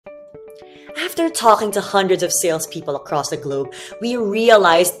After talking to hundreds of salespeople across the globe, we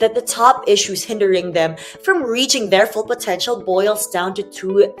realized that the top issues hindering them from reaching their full potential boils down to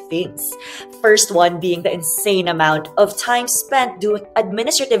two things. First one being the insane amount of time spent doing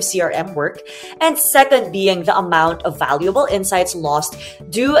administrative CRM work, and second being the amount of valuable insights lost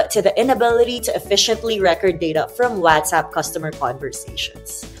due to the inability to efficiently record data from WhatsApp customer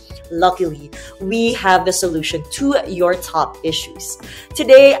conversations. Luckily, we have the solution to your top issues.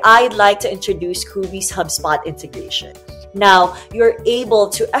 Today, I'd like to introduce Kubi's HubSpot integration. Now, you're able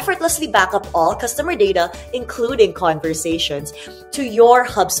to effortlessly back up all customer data, including conversations, to your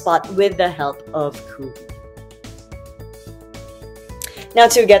HubSpot with the help of Kubi. Now,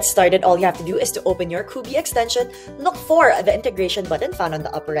 to get started, all you have to do is to open your Kubi extension, look for the integration button found on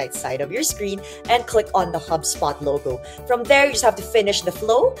the upper right side of your screen, and click on the HubSpot logo. From there, you just have to finish the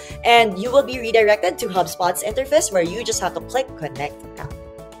flow, and you will be redirected to HubSpot's interface where you just have to click Connect App.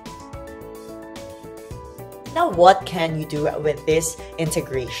 Now, what can you do with this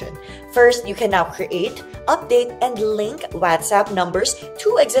integration? First, you can now create, update, and link WhatsApp numbers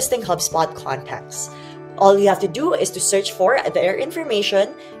to existing HubSpot contacts. All you have to do is to search for their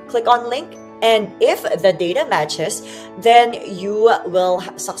information, click on link, and if the data matches, then you will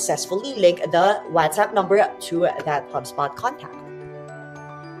successfully link the WhatsApp number to that HubSpot contact.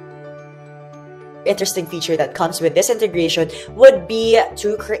 Interesting feature that comes with this integration would be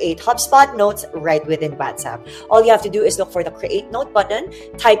to create HubSpot notes right within WhatsApp. All you have to do is look for the Create Note button,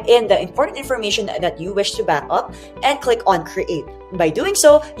 type in the important information that you wish to back up, and click on Create. By doing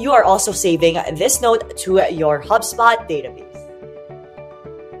so, you are also saving this note to your HubSpot database.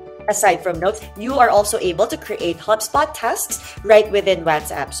 Aside from notes, you are also able to create HubSpot tasks right within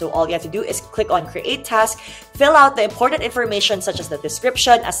WhatsApp. So all you have to do is click on Create Task, fill out the important information such as the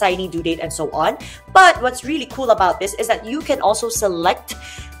description, assignee, due date, and so on. But what's really cool about this is that you can also select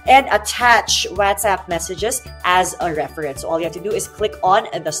and attach WhatsApp messages as a reference. So all you have to do is click on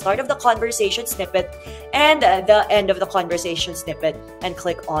the start of the conversation snippet and the end of the conversation snippet and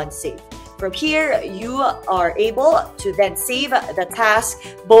click on Save. From here, you are able to then save the task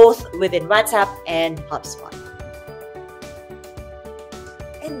both within WhatsApp and HubSpot.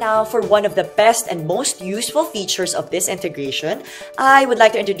 And now for one of the best and most useful features of this integration, I would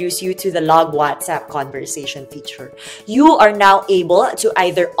like to introduce you to the Log WhatsApp conversation feature. You are now able to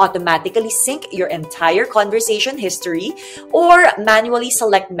either automatically sync your entire conversation history or manually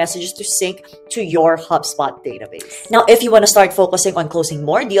select messages to sync to your HubSpot database. Now, if you want to start focusing on closing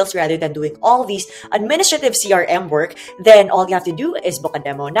more deals rather than doing all these administrative CRM work, then all you have to do is book a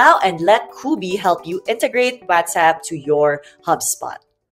demo now and let Kubi help you integrate WhatsApp to your HubSpot.